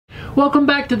Welcome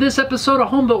back to this episode of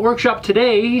Home Built Workshop.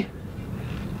 Today,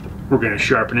 we're going to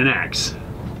sharpen an axe.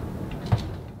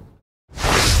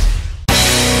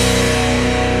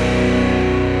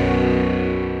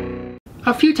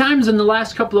 A few times in the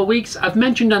last couple of weeks, I've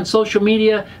mentioned on social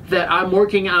media that I'm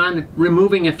working on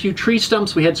removing a few tree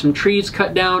stumps. We had some trees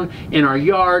cut down in our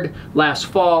yard last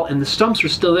fall and the stumps are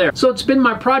still there. So it's been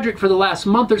my project for the last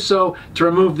month or so to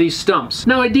remove these stumps.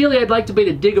 Now ideally I'd like to be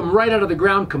able to dig them right out of the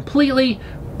ground completely,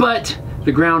 but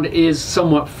the ground is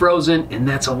somewhat frozen and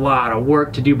that's a lot of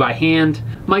work to do by hand.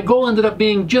 My goal ended up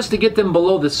being just to get them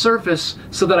below the surface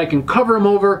so that I can cover them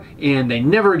over and they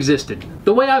never existed.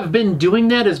 The way I've been doing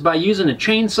that is by using a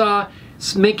chainsaw,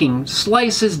 making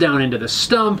slices down into the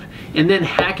stump, and then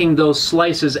hacking those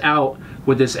slices out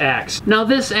with this axe. Now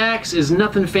this axe is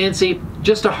nothing fancy,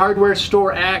 just a hardware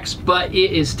store axe, but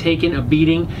it is taking a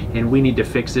beating and we need to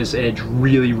fix this edge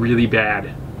really, really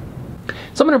bad.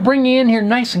 So I'm going to bring you in here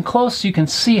nice and close so you can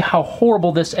see how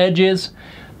horrible this edge is.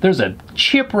 There's a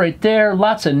chip right there,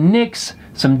 lots of nicks,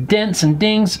 some dents and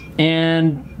dings,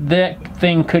 and that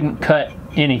thing couldn't cut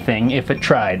anything if it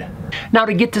tried. Now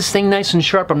to get this thing nice and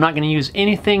sharp, I'm not going to use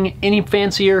anything any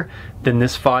fancier than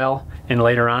this file and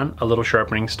later on a little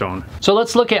sharpening stone. So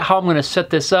let's look at how I'm going to set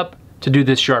this up to do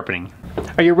this sharpening.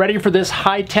 Are you ready for this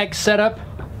high-tech setup?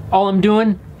 All I'm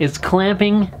doing is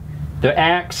clamping the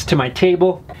axe to my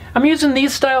table. I'm using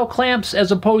these style clamps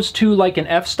as opposed to like an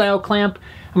F-style clamp.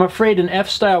 I'm afraid an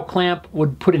F-style clamp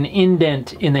would put an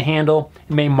indent in the handle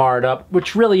and may mar it up,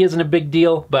 which really isn't a big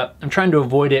deal, but I'm trying to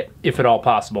avoid it if at all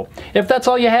possible. If that's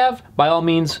all you have, by all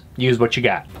means, use what you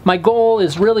got. My goal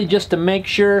is really just to make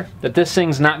sure that this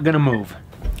thing's not gonna move.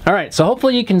 Alright, so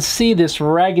hopefully you can see this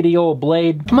raggedy old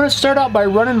blade. I'm going to start out by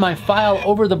running my file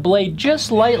over the blade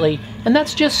just lightly, and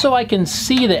that's just so I can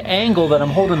see the angle that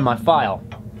I'm holding my file.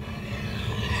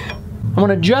 I'm going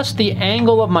to adjust the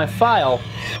angle of my file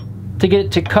to get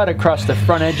it to cut across the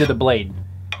front edge of the blade.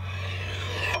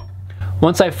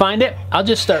 Once I find it, I'll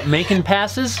just start making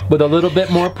passes with a little bit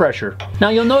more pressure. Now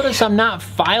you'll notice I'm not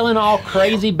filing all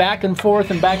crazy back and forth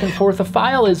and back and forth. The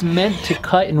file is meant to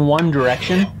cut in one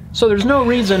direction. So there's no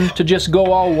reason to just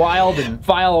go all wild and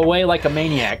file away like a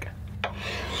maniac.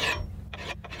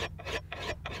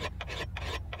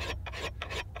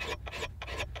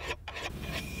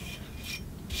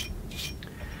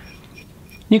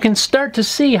 You can start to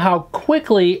see how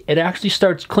quickly it actually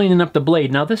starts cleaning up the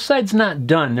blade. Now this side's not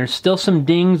done. There's still some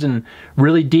dings and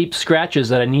really deep scratches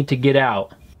that I need to get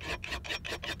out.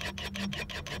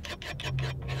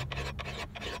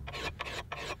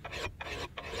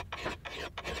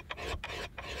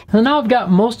 So now I've got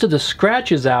most of the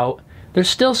scratches out. There's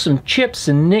still some chips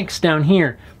and nicks down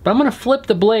here, but I'm going to flip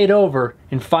the blade over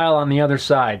and file on the other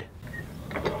side.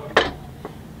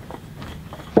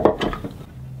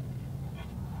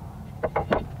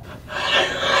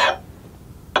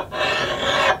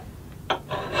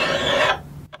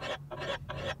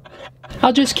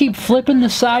 I'll just keep flipping the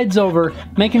sides over,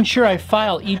 making sure I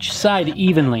file each side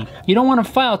evenly. You don't want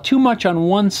to file too much on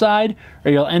one side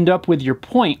or you'll end up with your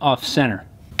point off center.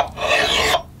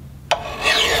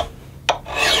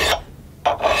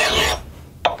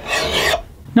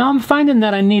 Now I'm finding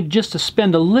that I need just to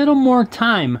spend a little more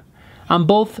time on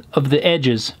both of the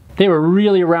edges. They were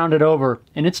really rounded over,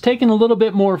 and it's taken a little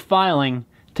bit more filing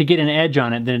to get an edge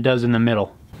on it than it does in the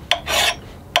middle.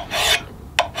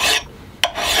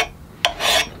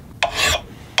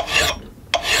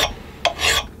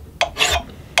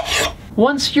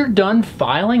 Once you're done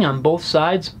filing on both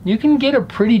sides, you can get a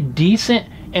pretty decent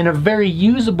and a very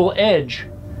usable edge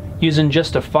using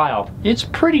just a file. It's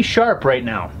pretty sharp right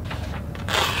now.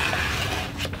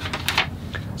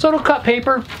 So it'll cut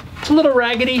paper. It's a little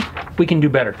raggedy. We can do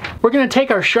better. We're going to take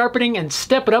our sharpening and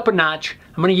step it up a notch.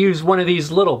 I'm going to use one of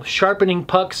these little sharpening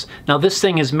pucks. Now this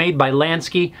thing is made by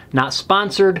Lansky, not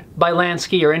sponsored by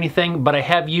Lansky or anything, but I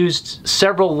have used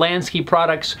several Lansky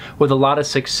products with a lot of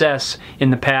success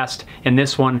in the past, and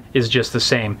this one is just the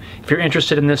same. If you're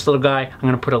interested in this little guy, I'm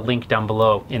going to put a link down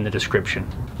below in the description.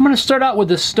 I'm going to start out with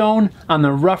the stone on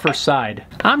the rougher side.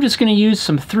 I'm just going to use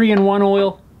some 3-in-1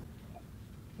 oil.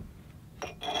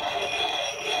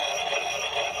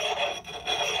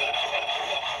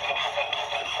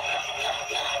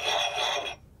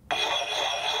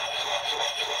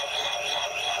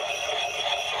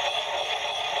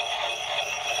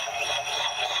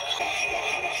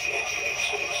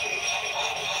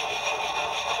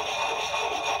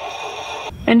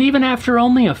 And even after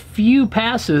only a few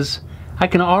passes, I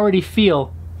can already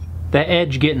feel the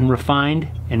edge getting refined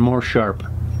and more sharp.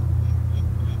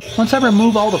 Once I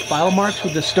remove all the file marks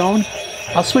with the stone,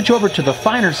 I'll switch over to the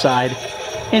finer side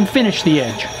and finish the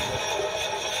edge.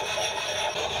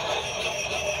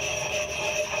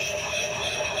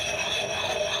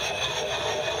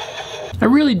 I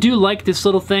really do like this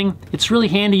little thing. It's really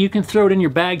handy. You can throw it in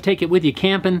your bag, take it with you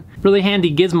camping. Really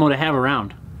handy gizmo to have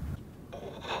around.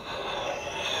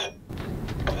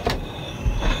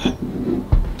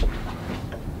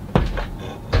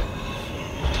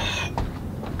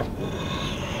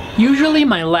 Usually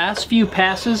my last few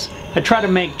passes, I try to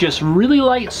make just really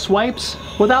light swipes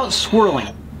without swirling.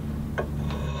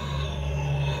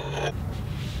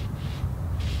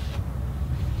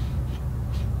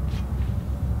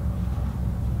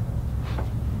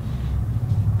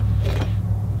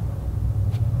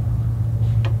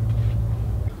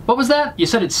 What was that? You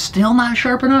said it's still not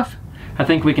sharp enough? I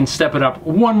think we can step it up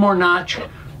one more notch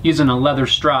using a leather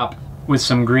strop with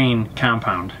some green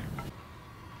compound.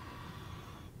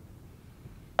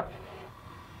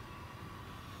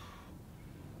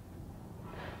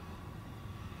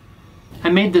 I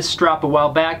made this strop a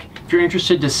while back. If you're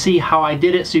interested to see how I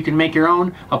did it so you can make your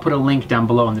own, I'll put a link down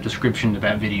below in the description to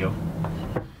that video.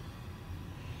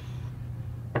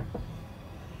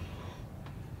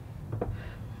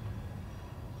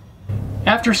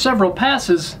 After several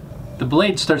passes, the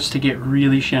blade starts to get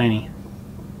really shiny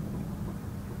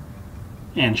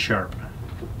and sharp.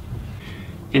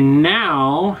 And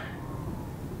now,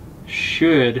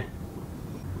 should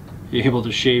be able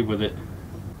to shave with it.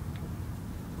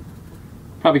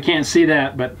 Probably can't see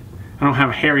that, but I don't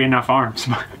have hairy enough arms.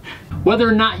 Whether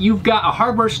or not you've got a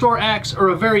hardware store axe or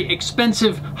a very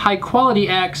expensive, high quality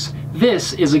axe,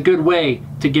 this is a good way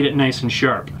to get it nice and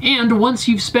sharp. And once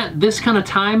you've spent this kind of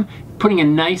time putting a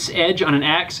nice edge on an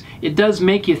axe, it does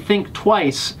make you think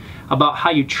twice about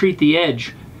how you treat the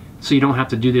edge so you don't have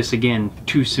to do this again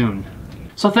too soon.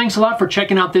 So thanks a lot for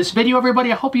checking out this video,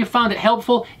 everybody. I hope you found it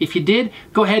helpful. If you did,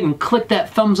 go ahead and click that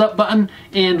thumbs up button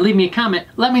and leave me a comment.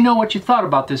 Let me know what you thought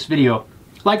about this video.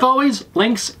 Like always,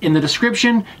 links in the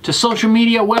description to social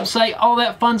media, website, all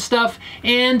that fun stuff.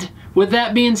 And with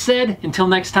that being said, until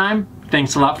next time,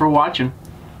 thanks a lot for watching.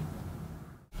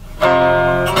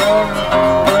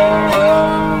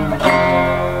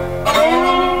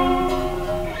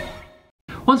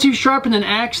 Once you've sharpened an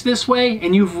axe this way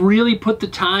and you've really put the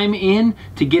time in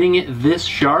to getting it this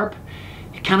sharp,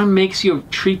 it kind of makes you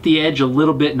treat the edge a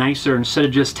little bit nicer instead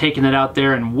of just taking it out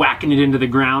there and whacking it into the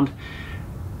ground,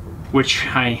 which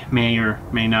I may or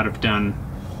may not have done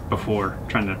before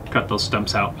trying to cut those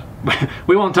stumps out.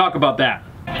 We won't talk about that.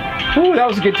 Ooh, that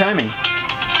was good timing.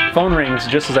 Phone rings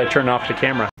just as I turn off the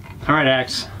camera. All right,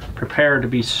 axe, prepare to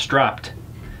be stropped.